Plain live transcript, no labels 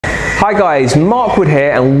Hi guys, Mark Wood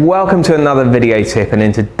here and welcome to another video tip. And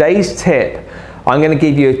in today's tip, I'm going to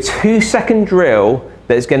give you a 2-second drill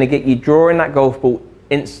that's going to get you drawing that golf ball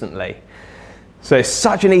instantly. So it's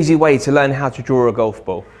such an easy way to learn how to draw a golf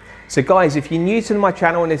ball. So guys, if you're new to my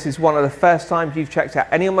channel and this is one of the first times you've checked out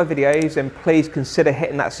any of my videos, then please consider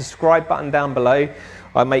hitting that subscribe button down below.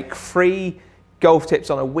 I make free golf tips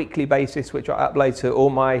on a weekly basis, which I upload to all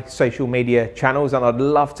my social media channels, and I'd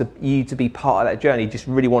love you to be part of that journey. Just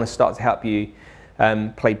really want to start to help you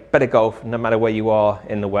play better golf no matter where you are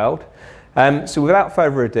in the world. So without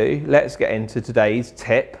further ado, let's get into today's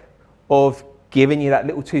tip of giving you that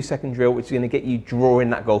little 2-second drill, which is going to get you drawing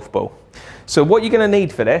that golf ball. So what you're going to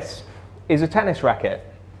need for this is a tennis racket.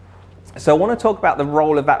 So I want to talk about the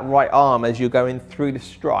role of that right arm as you're going through the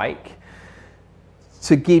strike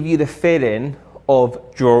to give you the feeling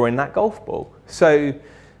of drawing that golf ball. So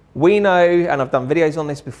we know, and I've done videos on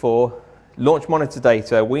this before, launch monitor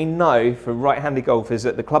data, we know for right-handed golfers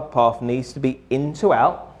that the club path needs to be in to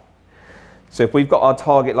out. So if we've got our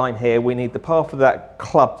target line here, we need the path of that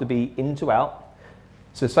club to be in to out.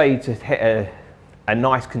 So say to hit a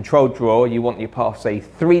nice controlled draw, you want your path, say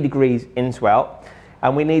 3 degrees in to out,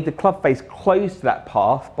 and we need the club face close to that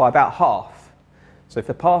path by about half. So if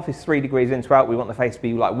the path is 3 degrees in to out, we want the face to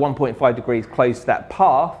be like 1.5 degrees close to that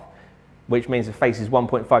path, which means the face is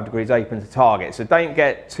 1.5 degrees open to target. So don't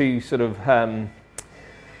get too sort of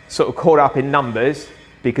caught up in numbers,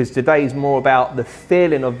 because today is more about the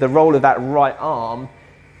feeling of the roll of that right arm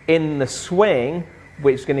in the swing,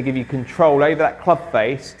 which is going to give you control over that club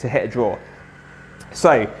face to hit a draw.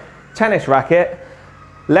 So tennis racket,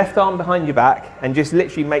 left arm behind your back, and just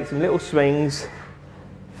literally make some little swings,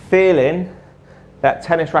 feeling that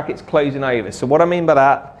tennis racket's closing over. So what I mean by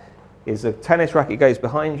that is the tennis racket goes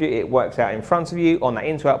behind you, it works out in front of you on that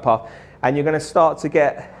in-to-out path, and you're going to start to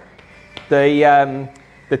get the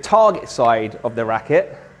target side of the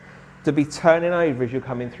racket to be turning over as you're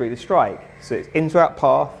coming through the strike. So it's in-to-out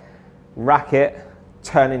path, racket,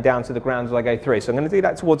 turning down to the ground as I go through. So I'm going to do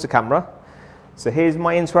that towards the camera. So here's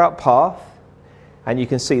my in-to-out path, and you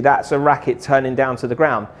can see that's a racket turning down to the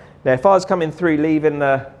ground. Now, if I was coming through leaving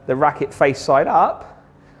the racket face side up,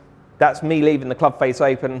 that's me leaving the club face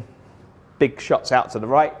open, big shots out to the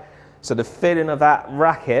right. So the feeling of that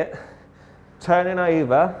racket turning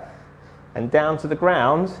over and down to the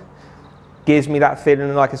ground gives me that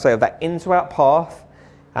feeling, like I say, of that in-to-out path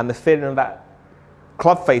and the feeling of that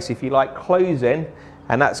club face, if you like, closing,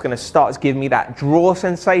 and that's going to start to give me that draw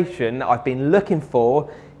sensation that I've been looking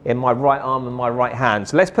for in my right arm and my right hand.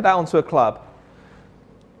 So let's put that onto a club.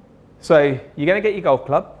 So you're going to get your golf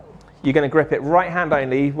club, you're going to grip it right hand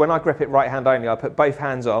only. When I grip it right hand only, I put both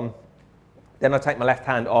hands on, then I take my left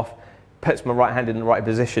hand off, puts my right hand in the right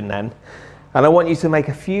position then. And I want you to make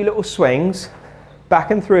a few little swings back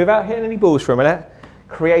and through without hitting any balls for a minute,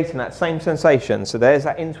 creating that same sensation. So there's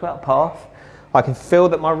that in-to-out path. I can feel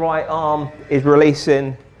that my right arm is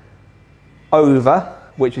releasing over,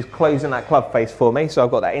 which is closing that club face for me. So I've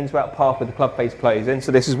got that in-to-out path with the club face closing.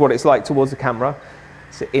 So this is what it's like towards the camera.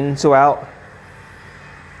 So in to out,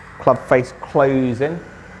 club face closing.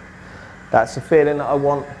 That's the feeling that I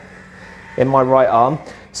want in my right arm.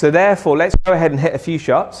 So therefore, let's go ahead and hit a few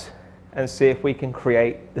shots and see if we can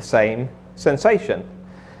create the same sensation.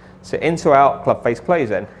 So in to out, club face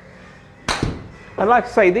closing. And like I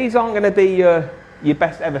say, these aren't going to be your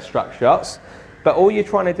best ever struck shots, but all you're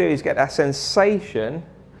trying to do is get that sensation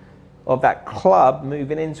of that club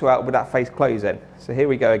moving into out with that face closing. So here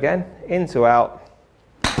we go again, into out,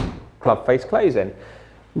 club face closing.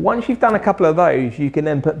 Once you've done a couple of those, you can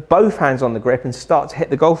then put both hands on the grip and start to hit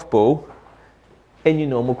the golf ball in your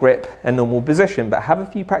normal grip and normal position. But have a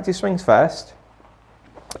few practice swings first.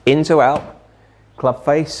 Into out, club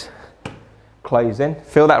face closing.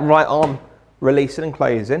 Feel that right arm releasing and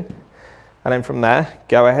closing. And then from there,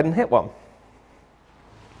 go ahead and hit one.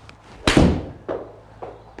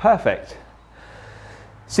 Perfect.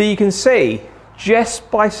 So you can see, just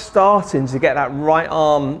by starting to get that right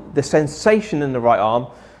arm, the sensation in the right arm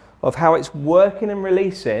of how it's working and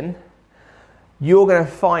releasing, you're going to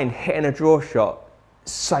find hitting a draw shot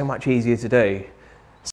so much easier to do.